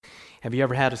Have you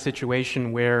ever had a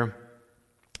situation where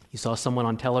you saw someone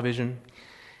on television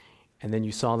and then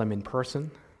you saw them in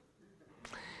person?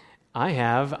 I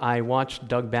have. I watched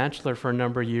Doug Batchelor for a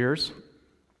number of years,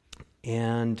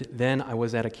 and then I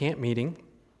was at a camp meeting,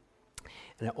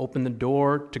 and I opened the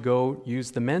door to go use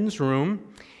the men's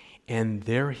room, and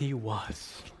there he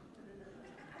was,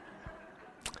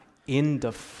 in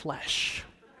the flesh,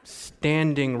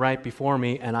 standing right before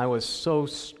me, and I was so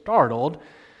startled,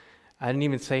 I didn't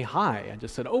even say hi. I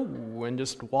just said, "Oh," and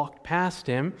just walked past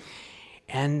him,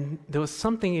 and there was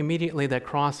something immediately that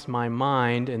crossed my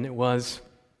mind, and it was,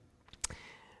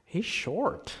 he's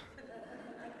short.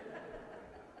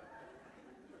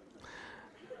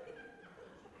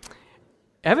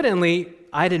 Evidently,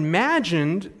 I'd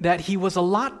imagined that he was a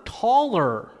lot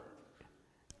taller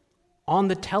on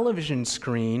the television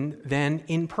screen than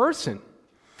in person.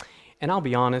 And I'll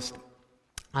be honest,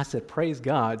 I said, praise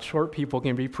God, short people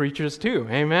can be preachers too.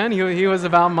 Amen? He was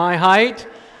about my height.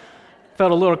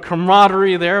 Felt a little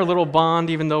camaraderie there, a little bond,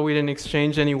 even though we didn't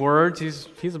exchange any words.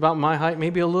 He's about my height,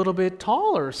 maybe a little bit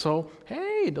taller. So,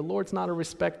 hey, the Lord's not a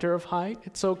respecter of height.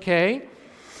 It's okay.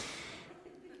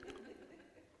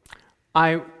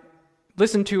 I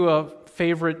listened to a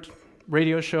favorite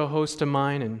radio show host of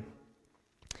mine, and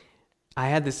I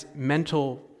had this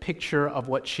mental picture of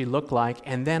what she looked like,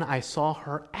 and then I saw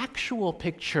her actual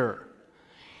picture.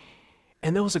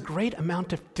 And there was a great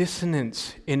amount of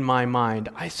dissonance in my mind.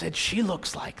 I said, she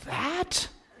looks like that?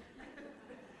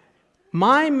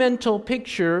 My mental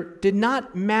picture did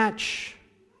not match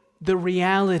the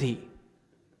reality.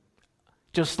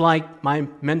 Just like my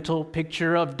mental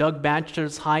picture of Doug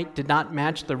Batchelor's height did not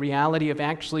match the reality of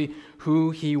actually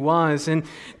who he was. And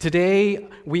today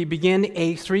we begin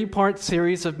a 3-part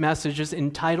series of messages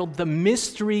entitled The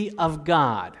Mystery of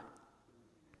God.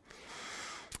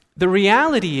 The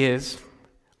reality is,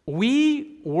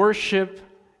 we worship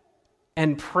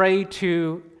and pray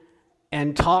to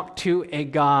and talk to a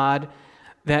God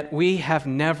that we have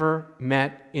never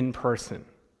met in person.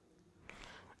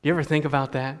 Do you ever think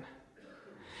about that?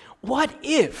 What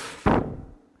if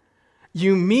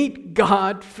you meet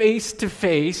God face to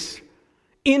face,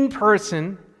 in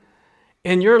person,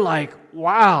 and you're like,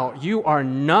 wow, you are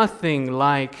nothing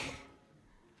like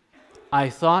I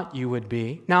thought you would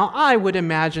be. Now, I would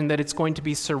imagine that it's going to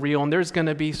be surreal, and there's going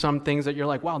to be some things that you're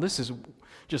like, wow, this is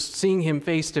just seeing him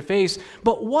face to face.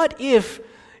 But what if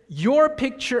your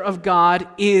picture of God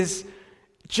is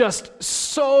just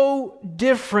so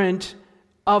different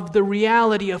of the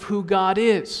reality of who God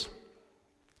is?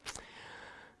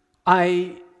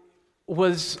 I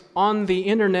was on the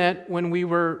internet when we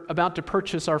were about to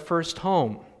purchase our first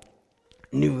home.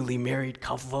 Newly married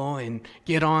couple, and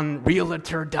get on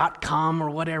realtor.com or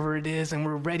whatever it is, and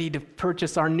we're ready to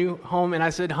purchase our new home. And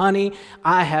I said, honey,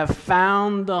 I have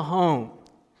found the home.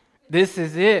 This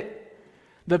is it.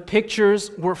 The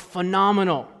pictures were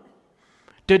phenomenal.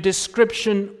 The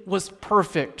description was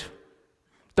perfect.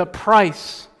 The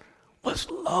price was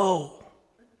low.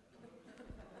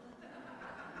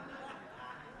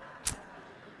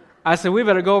 I said, we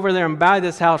better go over there and buy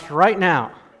this house right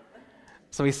now.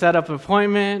 So we set up an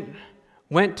appointment,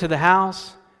 went to the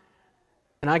house,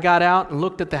 and I got out and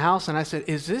looked at the house, and I said,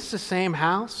 is this the same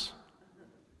house?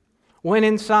 Went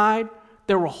inside.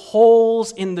 There were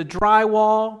holes in the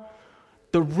drywall.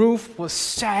 The roof was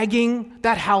sagging.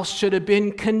 That house should have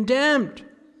been condemned.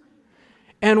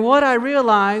 And what I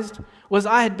realized was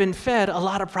I had been fed a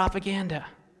lot of propaganda.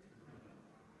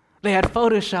 They had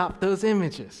photoshopped those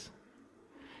images,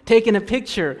 taken a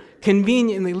picture,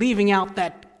 conveniently leaving out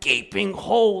that gaping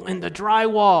hole in the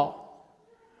drywall.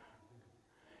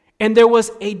 And there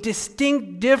was a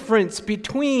distinct difference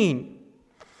between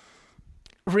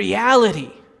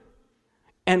reality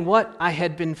and what I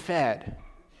had been fed.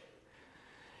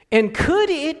 And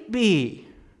could it be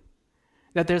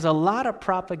that there's a lot of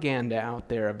propaganda out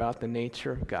there about the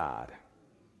nature of God,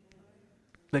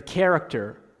 the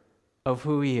character of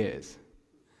who He is?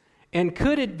 And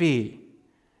could it be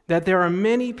that there are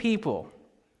many people,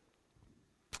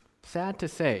 sad to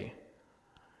say,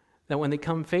 that when they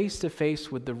come face to face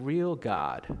with the real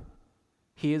God,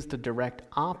 He is the direct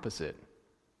opposite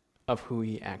of who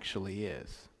He actually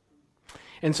is?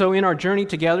 And so in our journey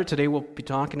together today, we'll be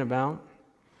talking about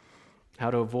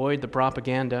how to avoid the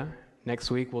propaganda.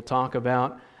 Next week, we'll talk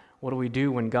about what do we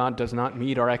do when God does not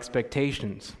meet our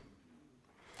expectations.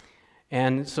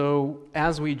 And so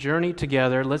as we journey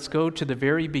together, let's go to the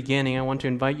very beginning. I want to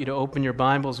invite you to open your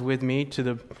Bibles with me to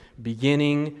the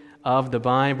beginning of the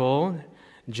Bible,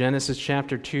 Genesis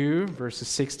chapter 2, verses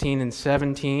 16 and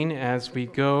 17, as we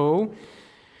go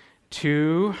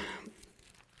to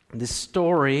the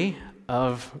story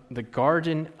of the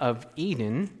Garden of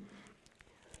Eden,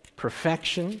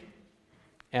 perfection,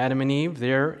 Adam and Eve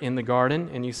there in the garden,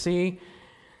 and you see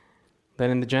that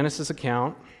in the Genesis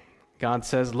account, God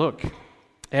says, look,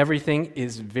 everything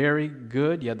is very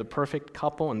good. You have the perfect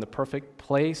couple in the perfect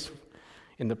place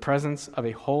in the presence of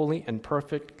a holy and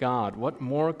perfect God. What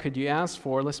more could you ask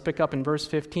for? Let's pick up in verse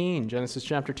 15, Genesis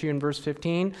chapter 2 and verse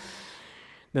 15.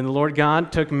 Then the Lord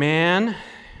God took man,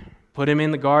 put him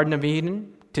in the Garden of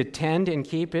Eden to tend and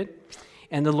keep it.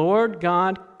 And the Lord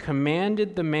God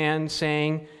commanded the man,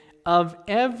 saying, of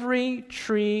every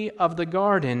tree of the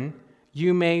garden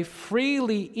you may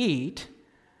freely eat,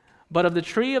 but of the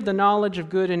tree of the knowledge of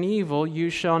good and evil you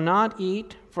shall not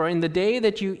eat, for in the day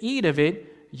that you eat of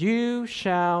it, you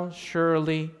shall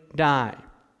surely die.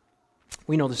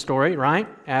 We know the story, right?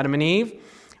 Adam and Eve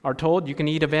are told you can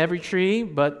eat of every tree,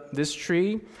 but this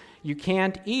tree, you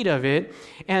can't eat of it.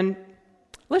 And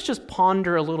let's just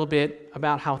ponder a little bit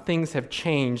about how things have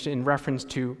changed in reference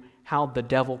to how the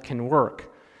devil can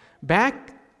work.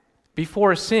 Back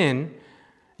before sin,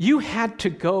 you had to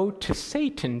go to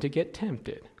Satan to get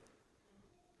tempted.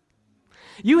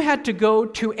 You had to go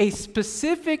to a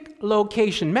specific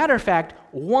location. Matter of fact,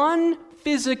 one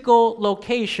physical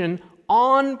location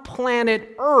on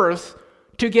planet Earth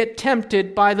to get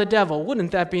tempted by the devil.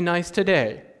 Wouldn't that be nice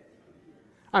today?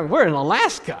 I mean, we're in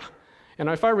Alaska. And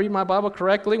if I read my Bible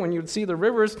correctly, when you'd see the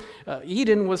rivers,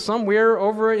 Eden was somewhere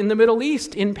over in the Middle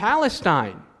East, in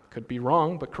Palestine. Could be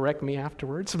wrong, but correct me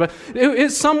afterwards. But it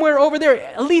is somewhere over there,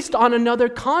 at least on another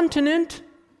continent.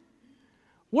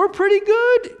 We're pretty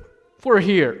good if we're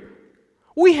here.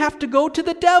 We have to go to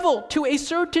the devil, to a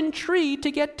certain tree to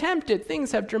get tempted.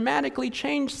 Things have dramatically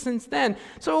changed since then.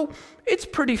 So it's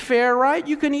pretty fair, right?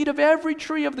 You can eat of every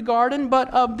tree of the garden,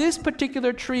 but of this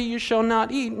particular tree you shall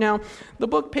not eat. Now, the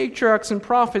book Patriarchs and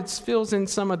Prophets fills in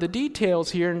some of the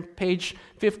details here. In page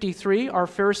 53, our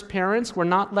first parents were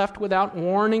not left without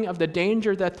warning of the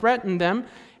danger that threatened them.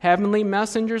 Heavenly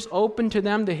messengers opened to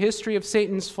them the history of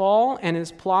Satan's fall and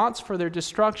his plots for their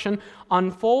destruction,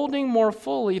 unfolding more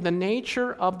fully the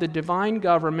nature of the divine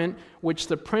government which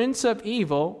the prince of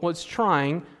evil was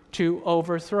trying to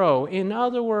overthrow. In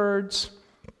other words,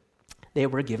 they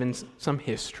were given some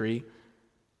history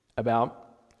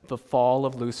about the fall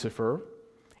of Lucifer,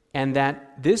 and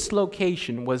that this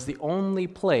location was the only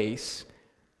place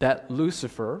that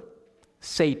Lucifer,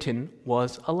 Satan,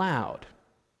 was allowed.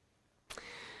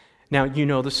 Now, you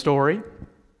know the story.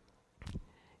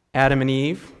 Adam and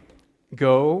Eve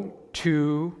go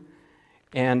to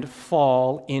and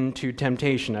fall into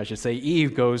temptation. I should say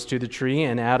Eve goes to the tree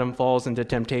and Adam falls into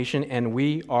temptation, and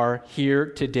we are here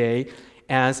today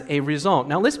as a result.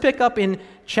 Now, let's pick up in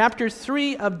chapter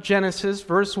 3 of Genesis,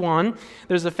 verse 1.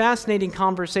 There's a fascinating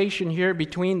conversation here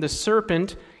between the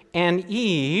serpent and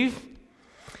Eve.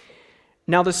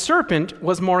 Now the serpent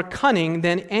was more cunning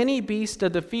than any beast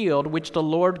of the field which the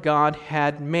Lord God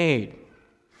had made.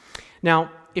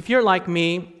 Now, if you're like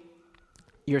me,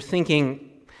 you're thinking,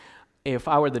 if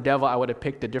I were the devil, I would have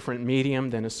picked a different medium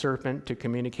than a serpent to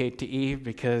communicate to Eve,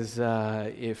 because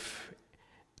if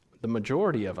the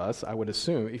majority of us, I would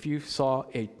assume, if you saw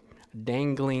a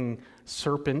dangling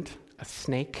serpent, a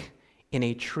snake, in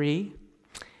a tree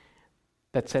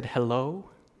that said hello,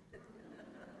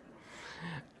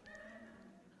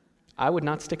 I would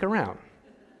not stick around.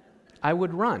 I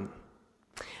would run.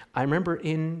 I remember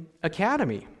in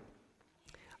academy,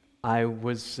 I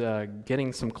was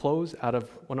getting some clothes out of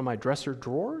one of my dresser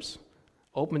drawers,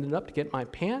 opened it up to get my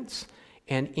pants,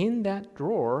 and in that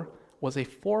drawer was a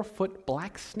 4-foot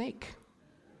black snake.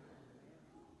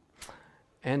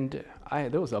 And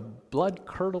there was a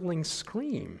blood-curdling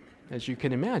scream, as you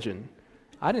can imagine.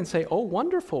 I didn't say, oh,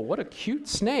 wonderful, what a cute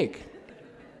snake.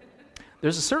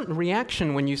 There's a certain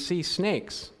reaction when you see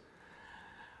snakes.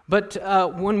 But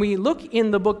when we look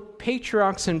in the book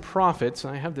Patriarchs and Prophets,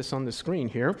 I have this on the screen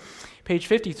here, page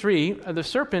 53, the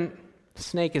serpent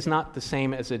snake is not the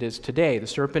same as it is today. The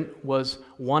serpent was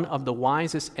one of the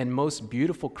wisest and most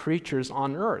beautiful creatures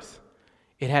on earth.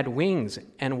 It had wings,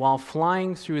 and while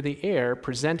flying through the air,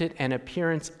 presented an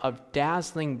appearance of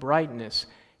dazzling brightness,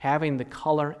 having the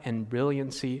color and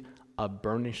brilliancy of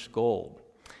burnished gold.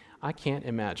 I can't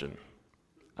imagine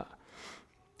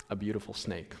a beautiful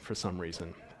snake for some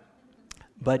reason.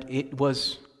 But it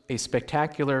was a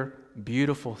spectacular,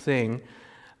 beautiful thing.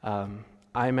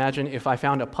 I imagine if I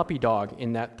found a puppy dog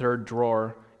in that third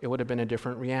drawer, it would have been a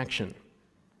different reaction.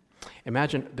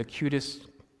 Imagine the cutest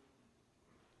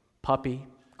puppy,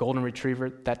 golden retriever,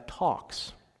 that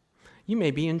talks. You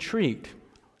may be intrigued.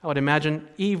 I would imagine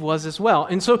Eve was as well.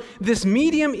 And so this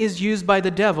medium is used by the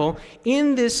devil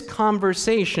in this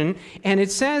conversation. And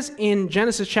it says in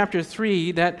Genesis chapter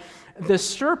 3 that the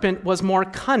serpent was more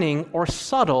cunning or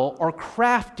subtle or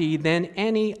crafty than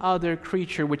any other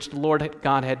creature which the Lord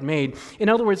God had made. In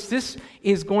other words, this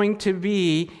is going to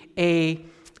be a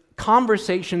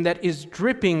conversation that is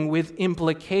dripping with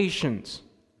implications.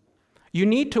 You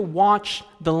need to watch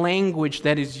the language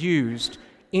that is used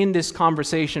in this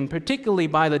conversation, particularly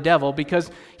by the devil,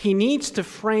 because he needs to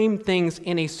frame things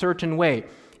in a certain way.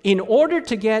 In order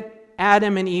to get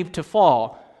Adam and Eve to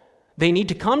fall, they need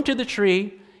to come to the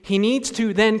tree. He needs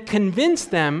to then convince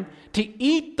them to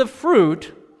eat the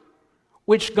fruit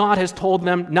which God has told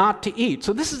them not to eat.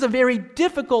 So this is a very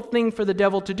difficult thing for the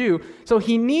devil to do. So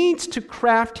he needs to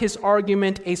craft his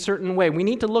argument a certain way. We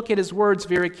need to look at his words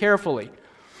very carefully.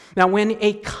 Now, when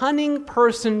a cunning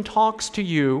person talks to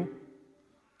you,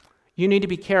 you need to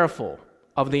be careful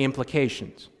of the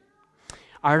implications.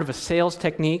 I heard of a sales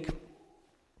technique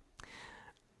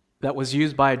that was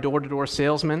used by a door-to-door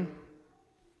salesman.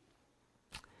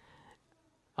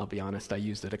 I'll be honest, I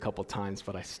used it a couple times,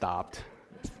 but I stopped.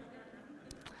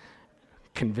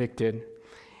 Convicted.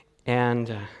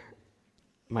 And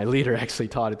my leader actually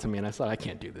taught it to me, and I thought, I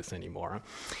can't do this anymore.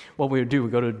 What we would do, we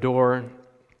go to the door,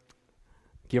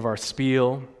 give our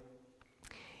spiel,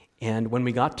 and when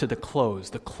we got to the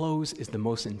close is the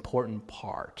most important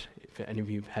part. If any of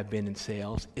you have been in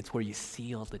sales, it's where you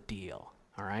seal the deal,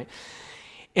 all right?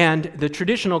 And the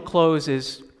traditional close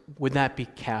is, would that be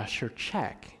cash or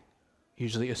check?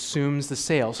 Usually assumes the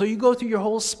sale. So you go through your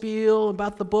whole spiel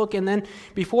about the book, and then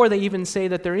before they even say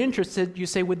that they're interested, you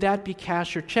say, would that be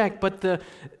cash or check? But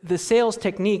the sales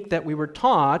technique that we were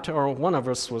taught, or one of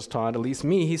us was taught, at least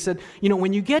me, he said,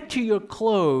 when you get to your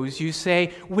close, you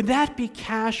say, would that be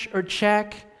cash or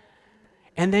check?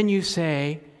 And then you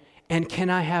say, and can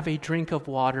I have a drink of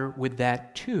water with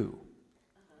that too?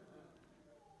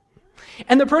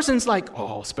 And the person's like,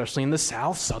 especially in the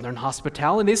South, Southern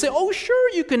hospitality, they say,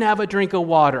 sure, you can have a drink of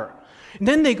water. And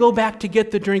then they go back to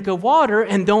get the drink of water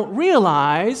and don't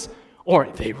realize, or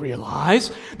they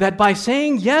realize, that by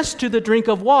saying yes to the drink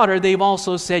of water, they've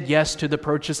also said yes to the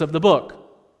purchase of the book.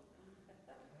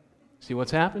 See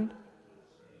what's happened?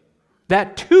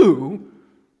 That too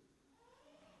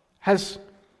has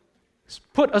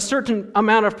put a certain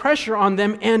amount of pressure on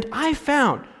them, and I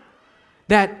found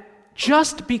that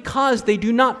just because they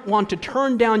do not want to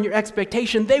turn down your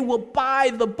expectation, they will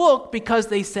buy the book because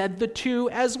they said the two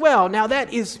as well. Now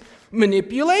that is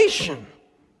manipulation.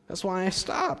 That's why I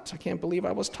stopped. I can't believe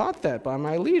I was taught that by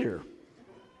my leader.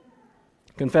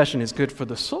 Confession is good for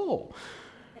the soul.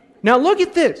 Now look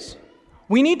at this.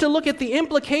 We need to look at the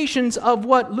implications of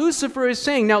what Lucifer is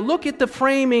saying. Now look at the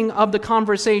framing of the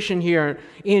conversation here.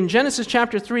 In Genesis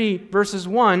chapter 3, verse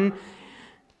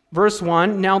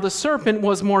 1, now the serpent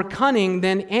was more cunning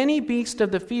than any beast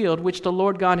of the field which the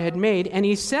Lord God had made, and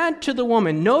he said to the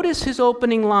woman, notice his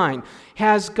opening line,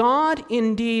 has God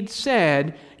indeed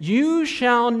said, you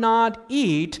shall not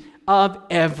eat of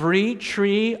every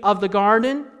tree of the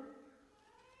garden?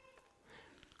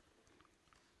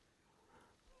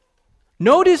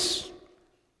 Notice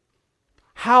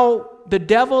how the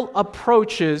devil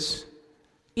approaches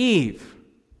Eve.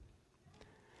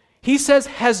 He says,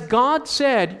 has God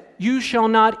said, you shall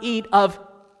not eat of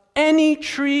any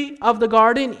tree of the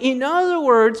garden? In other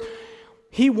words,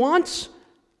 he wants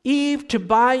Eve to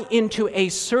buy into a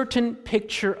certain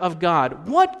picture of God.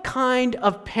 What kind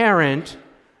of parent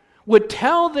would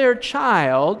tell their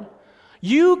child,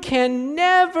 you can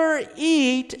never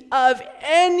eat of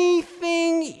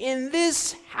anything in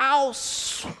this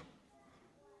house?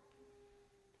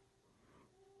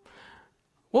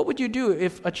 What would you do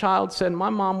if a child said, my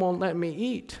mom won't let me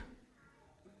eat?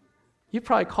 You'd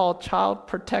probably call Child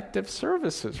Protective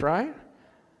Services, right?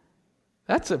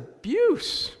 That's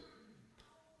abuse.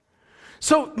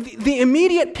 So the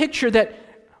immediate picture that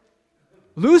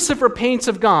Lucifer paints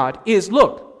of God is,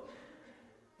 look,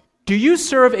 do you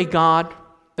serve a God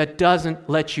that doesn't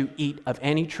let you eat of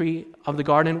any tree of the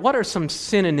garden? What are some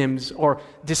synonyms or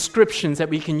descriptions that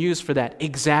we can use for that?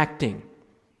 Exacting,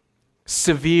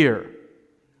 severe,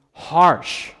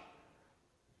 harsh,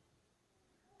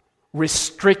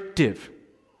 restrictive.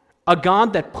 A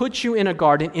God that puts you in a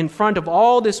garden in front of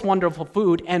all this wonderful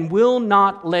food and will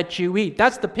not let you eat.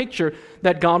 That's the picture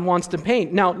that God wants to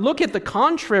paint. Now, look at the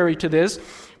contrary to this.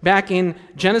 Back in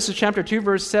Genesis chapter 2,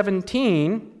 verse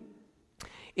 17,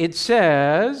 it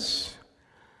says,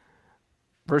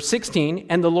 verse 16,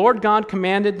 and the Lord God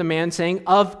commanded the man, saying,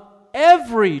 of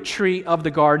every tree of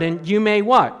the garden you may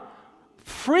what?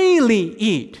 Freely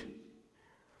eat.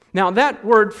 Now, that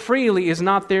word freely is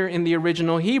not there in the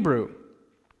original Hebrew.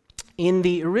 In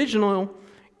the original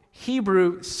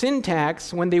Hebrew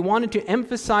syntax, when they wanted to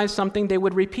emphasize something, they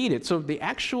would repeat it. So the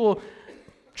actual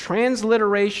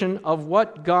transliteration of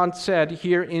what God said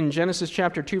here in Genesis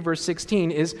chapter 2, verse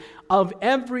 16 is, "Of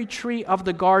every tree of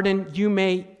the garden you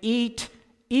may eat.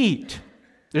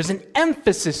 There's an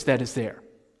emphasis that is there.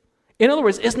 In other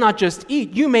words, it's not just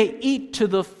eat. You may eat to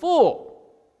the full.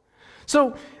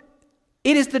 So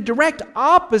it is the direct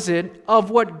opposite of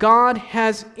what God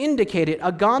has indicated.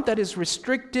 A God that is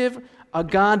restrictive, a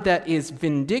God that is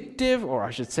vindictive, or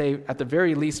I should say at the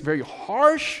very least very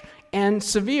harsh and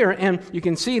severe. And you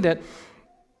can see that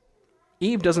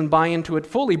Eve doesn't buy into it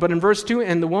fully. But in verse 2,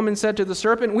 "And the woman said to the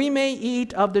serpent, 'We may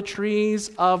eat of the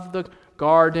trees of the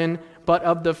garden, but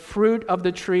of the fruit of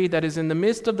the tree that is in the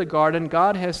midst of the garden,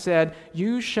 God has said,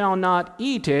 you shall not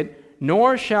eat it,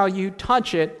 nor shall you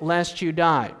touch it, lest you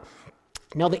die.'"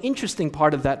 Now, the interesting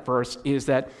part of that verse is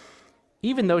that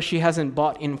even though she hasn't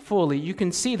bought in fully, you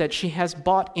can see that she has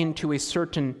bought into a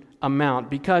certain amount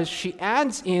because she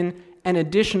adds in an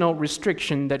additional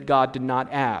restriction that God did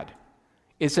not add.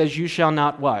 It says, "You shall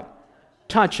not" what?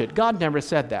 "Touch it." God never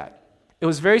said that. It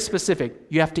was very specific.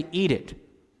 You have to eat it.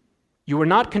 You were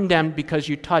not condemned because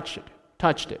you touched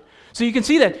it. So you can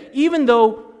see that even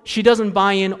though she doesn't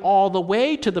buy in all the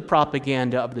way to the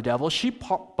propaganda of the devil, she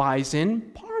buys in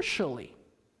partially.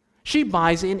 She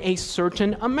buys in a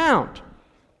certain amount.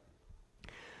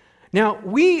 Now,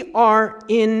 we are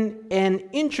in an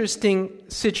interesting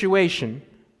situation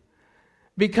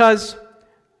because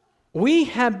we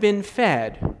have been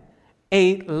fed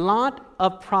a lot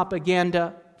of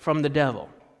propaganda from the devil.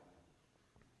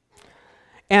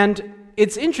 And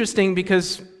it's interesting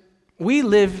because we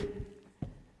live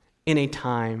in a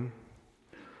time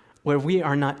where we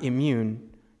are not immune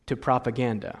to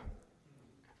propaganda.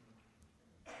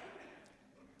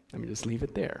 Let me just leave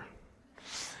it there.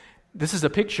 This is a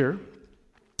picture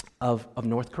of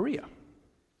North Korea.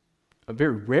 A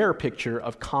very rare picture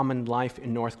of common life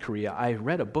in North Korea. I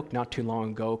read a book not too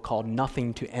long ago called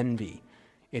Nothing to Envy.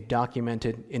 It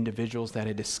documented individuals that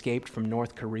had escaped from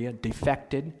North Korea,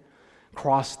 defected,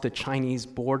 crossed the Chinese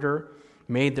border,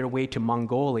 made their way to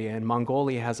Mongolia. And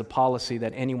Mongolia has a policy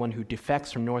that anyone who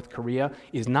defects from North Korea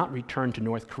is not returned to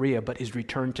North Korea, but is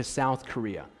returned to South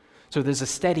Korea. So there's a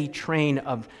steady train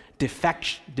of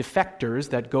defectors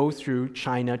that go through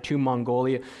China to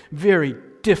Mongolia. Very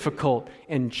difficult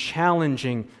and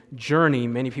challenging journey.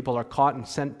 Many people are caught and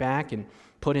sent back and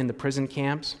put in the prison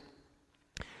camps.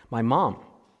 My mom,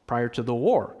 prior to the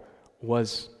war,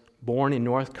 was born in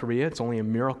North Korea. It's only a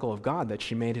miracle of God that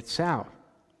she made it south.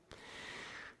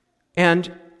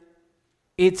 And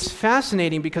it's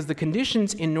fascinating because the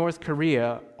conditions in North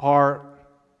Korea are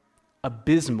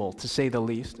abysmal, to say the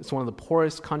least. It's one of the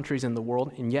poorest countries in the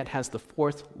world, and yet has the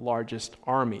fourth largest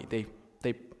army.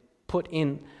 They put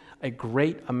in a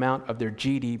great amount of their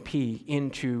GDP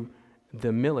into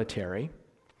the military.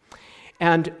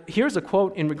 And here's a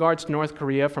quote in regards to North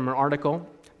Korea from an article.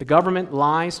 "The government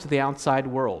lies to the outside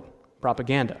world,"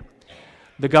 propaganda.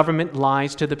 "The government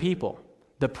lies to the people.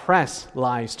 The press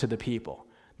lies to the people.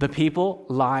 The people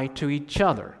lie to each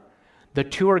other. The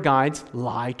tour guides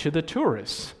lie to the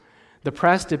tourists. The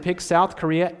press depicts South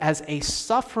Korea as a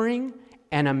suffering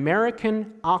and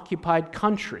American-occupied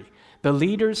country. The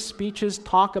leaders' speeches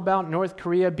talk about North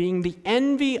Korea being the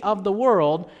envy of the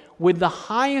world with the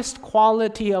highest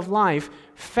quality of life.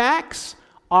 Facts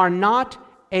are not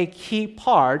a key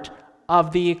part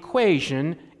of the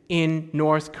equation in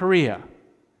North Korea."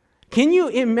 Can you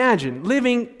imagine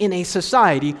living in a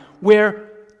society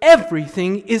where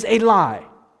everything is a lie?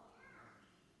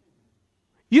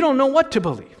 You don't know what to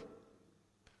believe.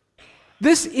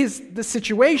 This is the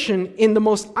situation in the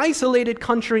most isolated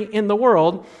country in the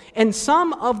world, and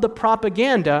some of the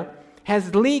propaganda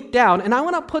has leaked out. And I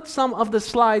want to put some of the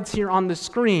slides here on the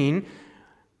screen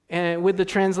with the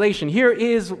translation. Here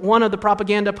is one of the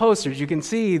propaganda posters. You can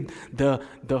see the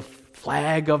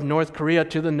flag of North Korea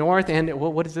to the north, and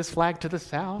what is this flag to the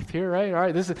south here, right? All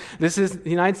right, this is the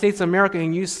United States of America,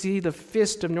 and you see the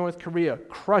fist of North Korea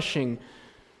crushing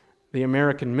the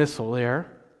American missile there.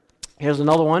 Here's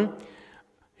another one.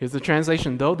 Here's the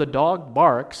translation. "Though the dog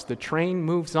barks, the train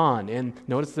moves on." And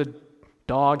notice the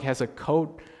dog has a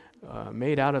coat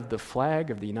made out of the flag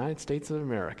of the United States of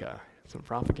America. Some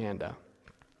propaganda.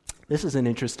 This is an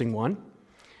interesting one.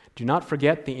 "Do not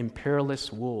forget the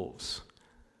imperialist wolves."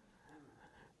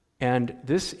 And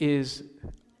this is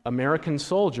American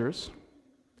soldiers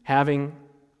having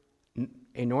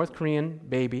a North Korean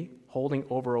baby holding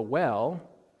it over a well,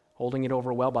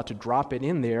 about to drop it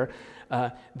in there.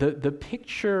 The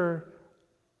picture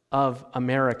of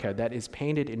America that is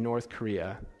painted in North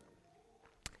Korea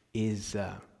is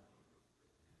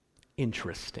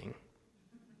interesting.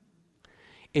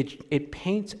 It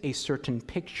paints a certain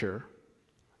picture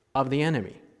of the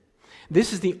enemy.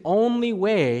 This is the only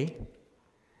way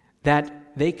that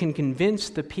they can convince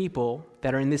the people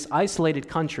that are in this isolated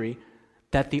country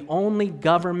that the only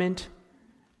government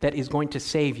that is going to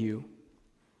save you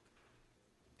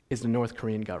is the North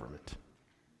Korean government.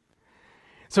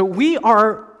 So we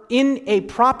are in a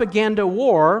propaganda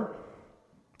war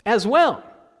as well.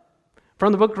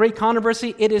 From the book Great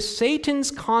Controversy, it is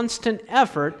Satan's constant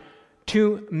effort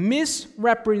to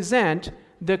misrepresent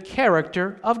the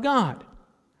character of God.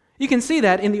 You can see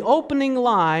that in the opening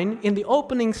line, in the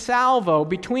opening salvo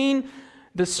between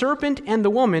the serpent and the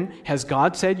woman. Has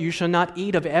God said you shall not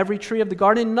eat of every tree of the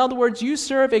garden? In other words, you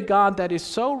serve a God that is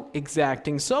so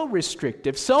exacting, so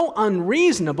restrictive, so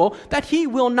unreasonable that he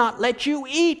will not let you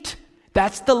eat.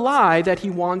 That's the lie that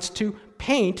he wants to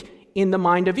paint in the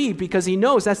mind of Eve, because he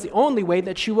knows that's the only way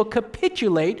that she will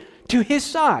capitulate to his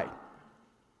side.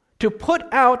 To put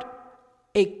out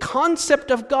a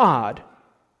concept of God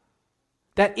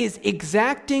that is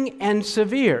exacting and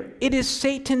severe. It is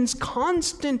Satan's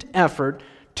constant effort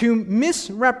to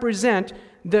misrepresent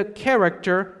the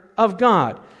character of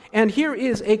God. And here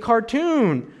is a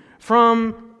cartoon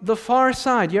from the far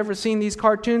side. You ever seen these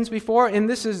cartoons before? And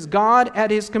this is God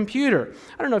at his computer.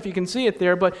 I don't know if you can see it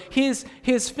there, but his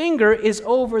finger is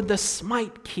over the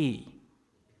smite key.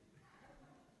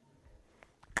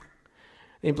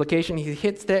 The implication, he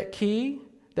hits that key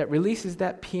that releases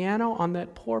that piano on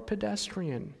that poor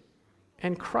pedestrian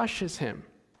and crushes him.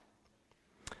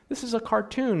 This is a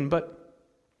cartoon, but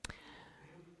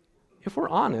if we're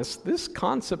honest, this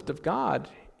concept of God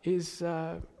is,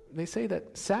 they say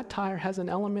that satire has an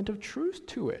element of truth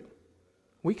to it.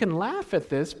 We can laugh at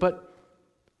this, but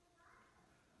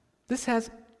this has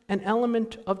an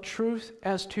element of truth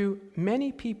as to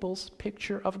many people's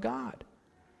picture of God.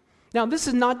 Now, this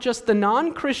is not just the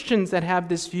non-Christians that have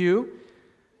this view.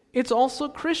 It's also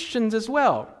Christians as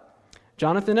well.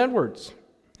 Jonathan Edwards,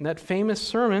 in that famous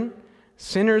sermon,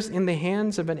 Sinners in the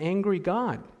Hands of an Angry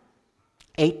God,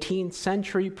 18th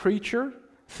century preacher,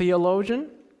 theologian.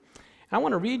 I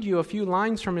want to read you a few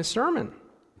lines from his sermon.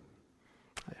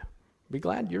 Be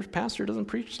glad your pastor doesn't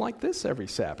preach like this every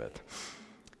Sabbath.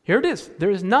 Here it is.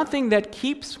 There is nothing that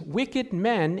keeps wicked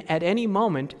men at any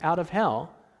moment out of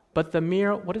hell but the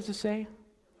mere, what does it say?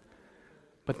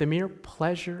 But the mere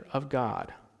pleasure of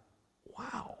God.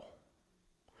 Wow.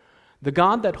 The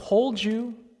God that holds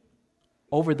you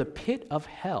over the pit of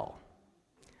hell,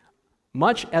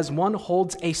 much as one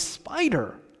holds a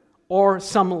spider or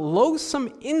some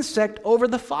loathsome insect over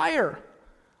the fire,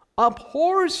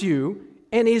 abhors you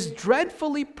and is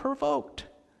dreadfully provoked.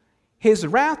 His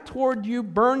wrath toward you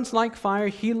burns like fire.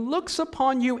 He looks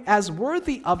upon you as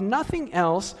worthy of nothing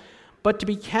else but to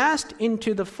be cast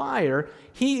into the fire.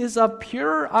 He is of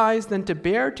purer eyes than to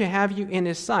bear to have you in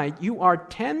his sight. You are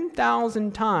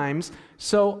 10,000 times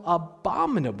so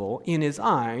abominable in his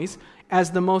eyes as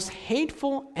the most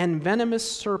hateful and venomous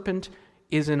serpent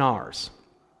is in ours.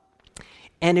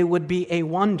 And it would be a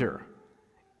wonder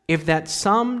if that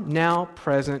some now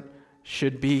present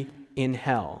should be in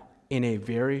hell in a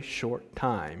very short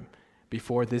time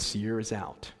before this year is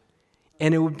out.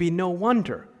 And it would be no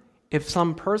wonder if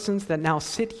some persons that now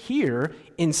sit here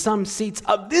in some seats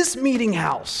of this meeting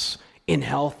house in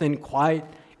health and quiet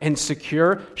and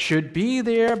secure should be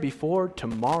there before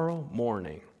tomorrow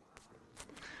morning.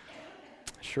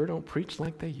 Sure don't preach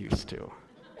like they used to.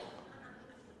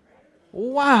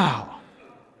 Wow.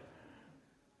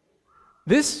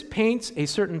 This paints a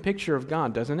certain picture of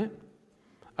God, doesn't it?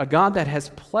 A God that has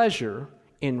pleasure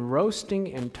in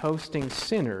roasting and toasting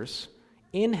sinners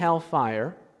in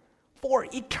hellfire for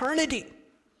eternity.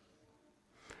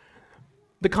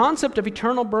 The concept of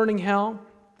eternal burning hell,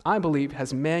 I believe,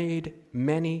 has made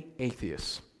many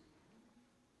atheists.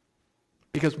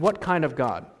 Because what kind of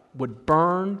God would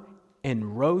burn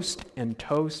and roast and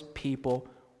toast people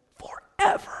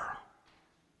forever?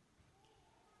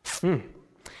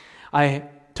 I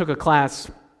took a class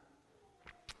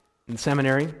in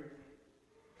seminary.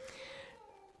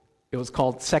 It was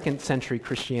called 2nd Century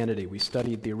Christianity. We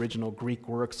studied the original Greek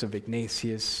works of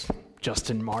Ignatius,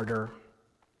 Justin Martyr.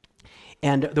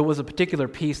 And there was a particular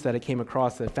piece that I came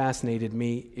across that fascinated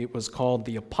me. It was called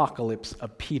The Apocalypse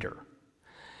of Peter.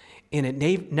 And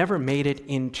it never made it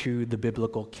into the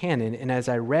biblical canon. And as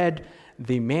I read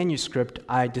the manuscript,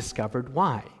 I discovered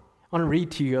why. I want to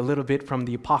read to you a little bit from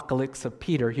the Apocalypse of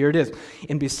Peter. Here it is.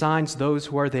 And besides those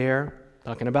who are there,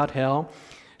 talking about hell,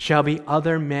 shall be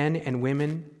other men and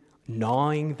women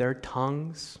gnawing their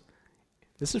tongues,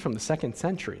 This is from the 2nd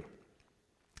century.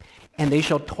 And they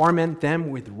shall torment them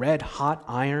with red-hot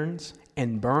irons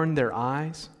and burn their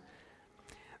eyes.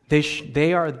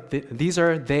 These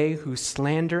are they who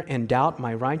slander and doubt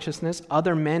my righteousness,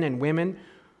 other men and women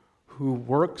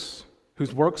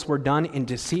whose works were done in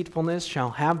deceitfulness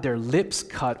shall have their lips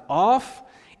cut off,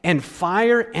 and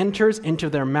fire enters into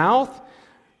their mouth.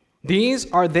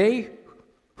 These are they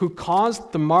who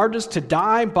caused the martyrs to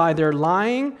die by their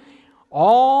lying.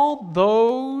 All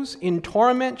those in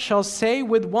torment shall say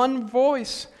with one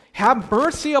voice, have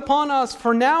mercy upon us,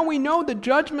 for now we know the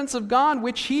judgments of God,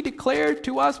 which he declared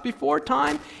to us before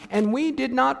time, and we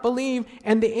did not believe.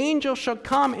 And the angel shall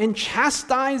come and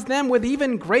chastise them with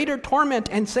even greater torment,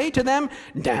 and say to them,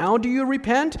 now do you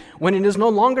repent? When it is no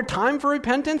longer time for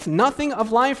repentance, nothing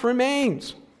of life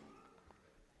remains.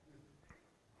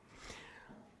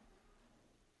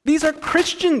 These are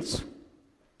Christians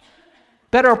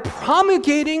that are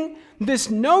promulgating this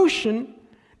notion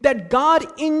that God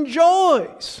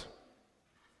enjoys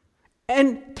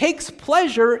and takes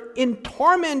pleasure in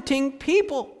tormenting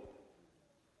people.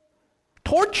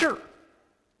 Torture.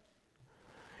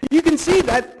 You can see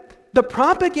that the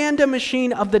propaganda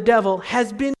machine of the devil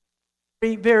has been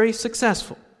very, very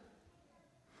successful.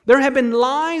 There have been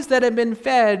lies that have been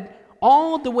fed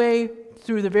all the way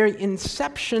through the very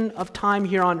inception of time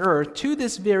here on earth to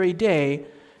this very day,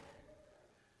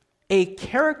 a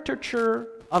caricature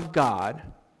of God,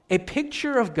 a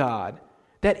picture of God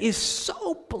that is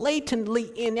so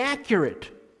blatantly inaccurate.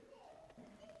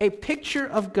 A picture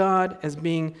of God as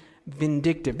being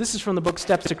vindictive. This is from the book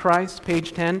Steps to Christ,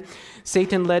 page 10.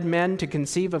 Satan led men to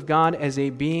conceive of God as a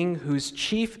being whose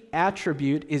chief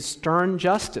attribute is stern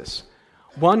justice,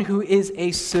 one who is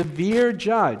a severe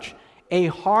judge, a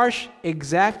harsh,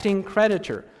 exacting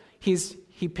creditor.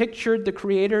 He pictured the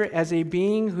Creator as a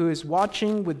being who is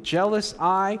watching with jealous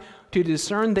eye to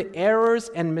discern the errors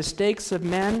and mistakes of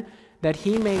men, that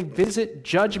he may visit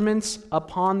judgments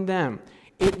upon them.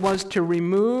 It was to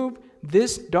remove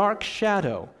this dark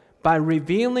shadow by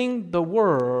revealing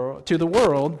to the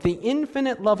world the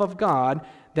infinite love of God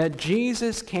that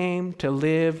Jesus came to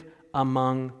live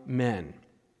among men.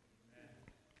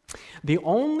 The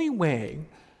only way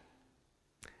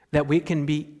that we can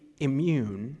be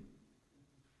immune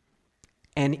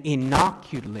and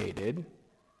inoculated,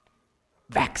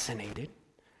 vaccinated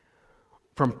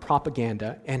from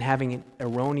propaganda and having an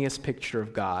erroneous picture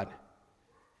of God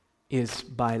is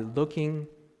by looking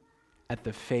at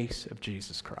the face of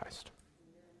Jesus Christ.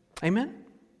 Amen?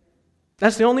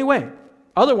 That's the only way.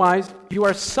 Otherwise, you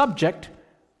are subject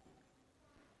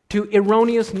to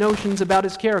erroneous notions about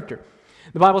his character.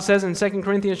 The Bible says in 2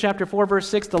 Corinthians chapter 4, verse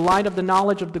 6, the light of the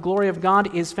knowledge of the glory of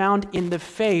God is found in the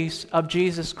face of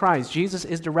Jesus Christ. Jesus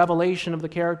is the revelation of the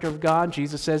character of God.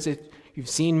 Jesus says, if you've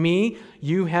seen me,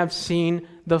 you have seen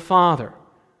the Father.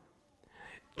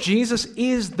 Jesus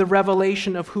is the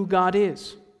revelation of who God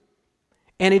is.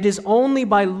 And it is only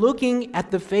by looking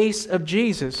at the face of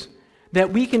Jesus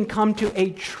that we can come to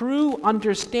a true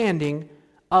understanding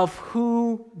of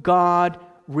who God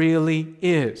really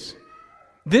is.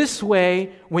 This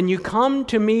way, when you come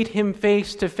to meet him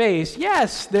face to face,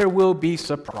 yes, there will be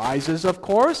surprises, of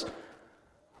course,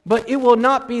 but it will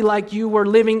not be like you were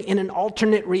living in an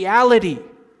alternate reality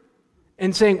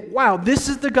and saying, wow, this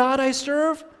is the God I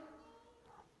serve?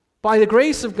 By the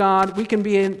grace of God, we can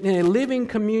be in a living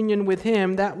communion with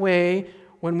him. That way,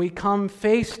 when we come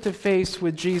face to face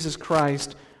with Jesus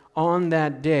Christ on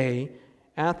that day,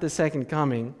 at the second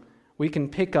coming, we can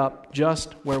pick up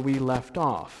just where we left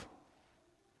off.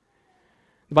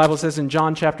 The Bible says in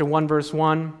John chapter 1, verse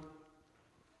 1,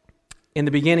 in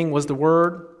the beginning was the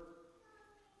Word,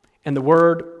 and the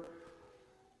Word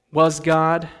was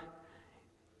God.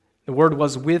 The Word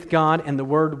was with God, and the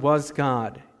Word was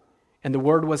God. And the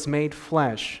Word was made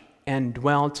flesh and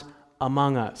dwelt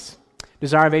among us.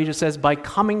 Desire of Ages says, by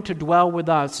coming to dwell with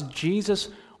us, Jesus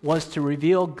was to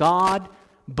reveal God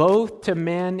both to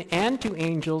men and to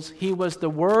angels. He was the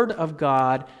Word of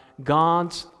God,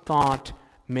 God's thought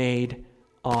made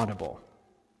audible.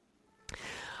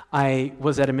 I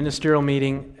was at a ministerial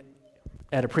meeting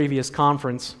at a previous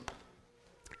conference,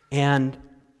 and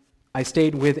I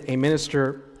stayed with a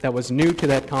minister that was new to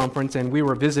that conference, and we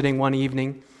were visiting one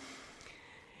evening,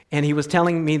 and he was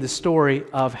telling me the story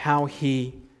of how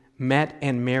he met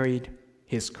and married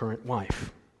his current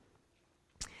wife.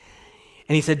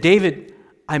 And he said, David,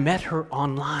 I met her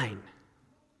online.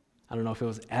 I don't know if it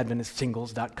was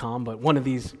AdventistSingles.com, but one of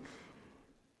these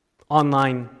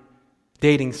online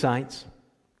dating sites.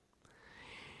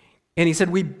 And he said,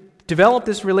 we developed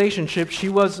this relationship. She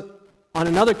was on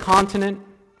another continent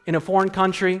in a foreign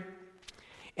country,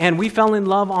 And we fell in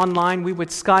love online. We would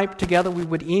Skype together. We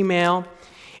would email.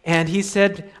 And he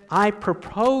said, I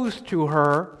proposed to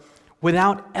her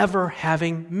without ever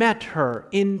having met her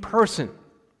in person.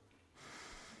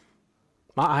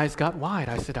 My eyes got wide.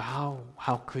 I said,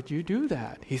 how could you do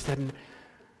that? He said,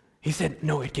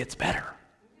 no, it gets better.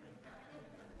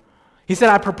 He said,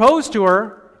 I proposed to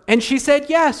her, and she said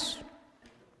yes.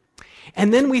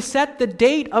 And then we set the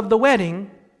date of the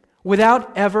wedding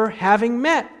without ever having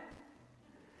met.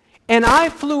 And I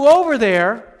flew over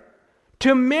there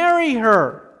to marry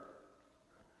her.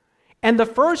 And the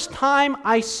first time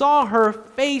I saw her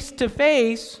face to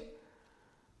face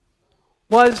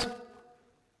was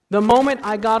the moment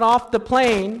I got off the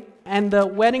plane, and the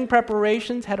wedding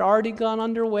preparations had already gone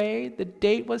underway. The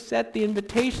date was set. The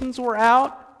invitations were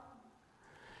out.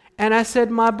 And I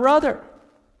said, my brother,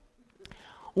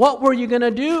 what were you going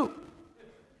to do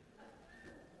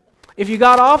if you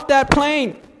got off that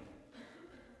plane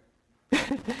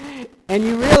and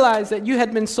you realized that you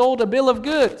had been sold a bill of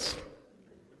goods?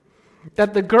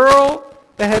 That the girl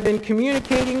that had been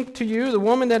communicating to you, the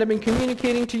woman that had been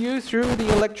communicating to you through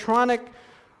the electronic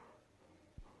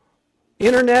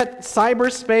internet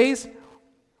cyberspace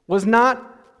was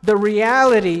not the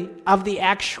reality of the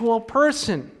actual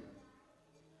person.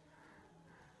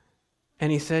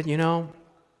 And he said,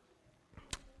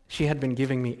 she had been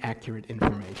giving me accurate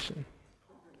information.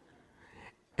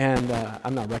 And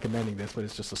I'm not recommending this, but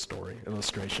it's just a story,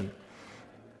 illustration.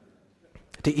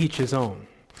 To each his own.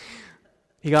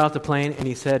 He got off the plane and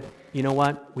he said, you know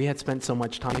what? We had spent so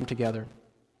much time together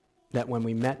that when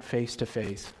we met face to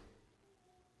face,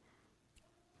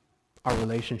 our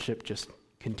relationship just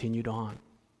continued on.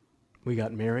 We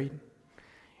got married,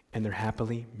 and they're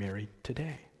happily married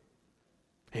today.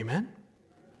 Amen?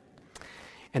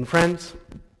 And friends,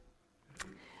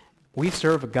 we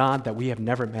serve a God that we have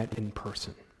never met in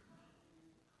person.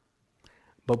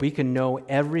 But we can know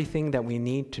everything that we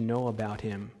need to know about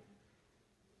him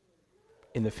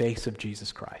in the face of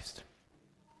Jesus Christ.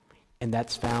 And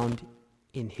that's found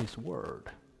in his word.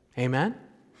 Amen?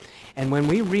 And when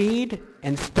we read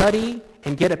and study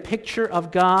and get a picture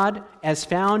of God as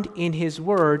found in his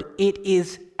word, it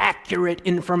is accurate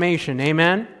information.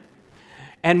 Amen?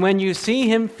 And when you see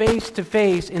him face to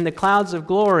face in the clouds of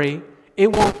glory,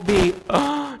 it won't be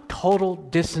total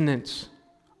dissonance.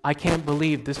 I can't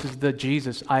believe this is the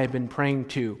Jesus I have been praying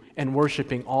to and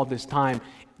worshiping all this time.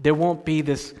 There won't be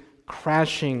this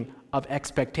crashing of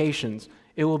expectations.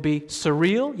 It will be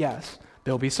surreal, yes.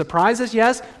 There will be surprises,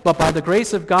 yes. But by the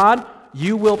grace of God,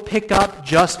 you will pick up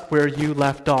just where you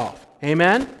left off.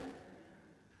 Amen?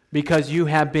 Because you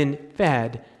have been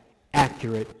fed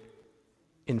accurate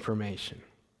information.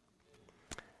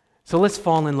 So let's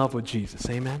fall in love with Jesus.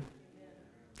 Amen?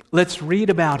 Let's read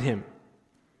about him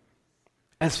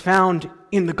as found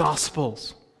in the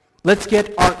Gospels. Let's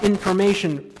get our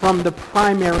information from the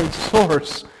primary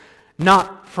source,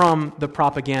 not from the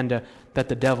propaganda that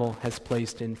the devil has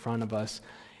placed in front of us.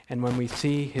 And when we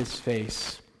see his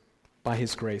face, by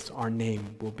his grace,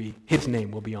 his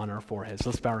name will be on our foreheads.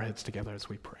 Let's bow our heads together as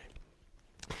we pray.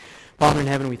 Father in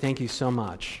heaven, we thank you so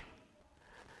much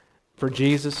for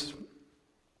Jesus.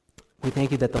 We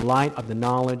thank you that the light of the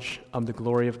knowledge of the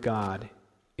glory of God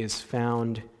is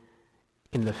found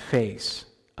in the face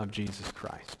of Jesus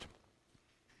Christ.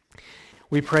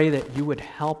 We pray that you would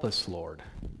help us, Lord,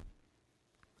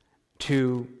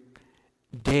 to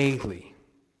daily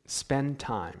spend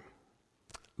time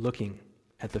looking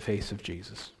at the face of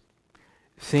Jesus,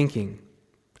 thinking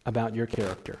about your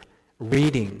character,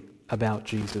 reading about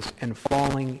Jesus, and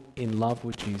falling in love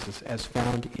with Jesus as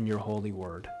found in your holy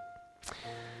word.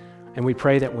 And we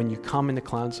pray that when you come in the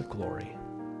clouds of glory,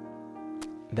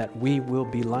 that we will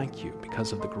be like you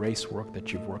because of the grace work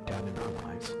that you've worked out in our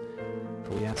lives.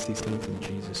 For we ask these things in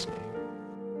Jesus' name.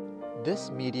 This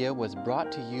media was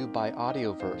brought to you by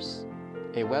Audioverse,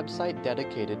 a website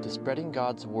dedicated to spreading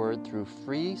God's Word through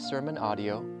free sermon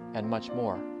audio and much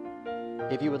more.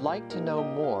 If you would like to know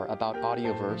more about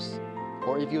Audioverse,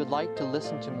 or if you would like to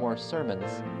listen to more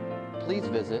sermons, please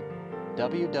visit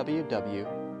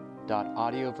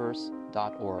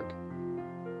www.audioverse.org.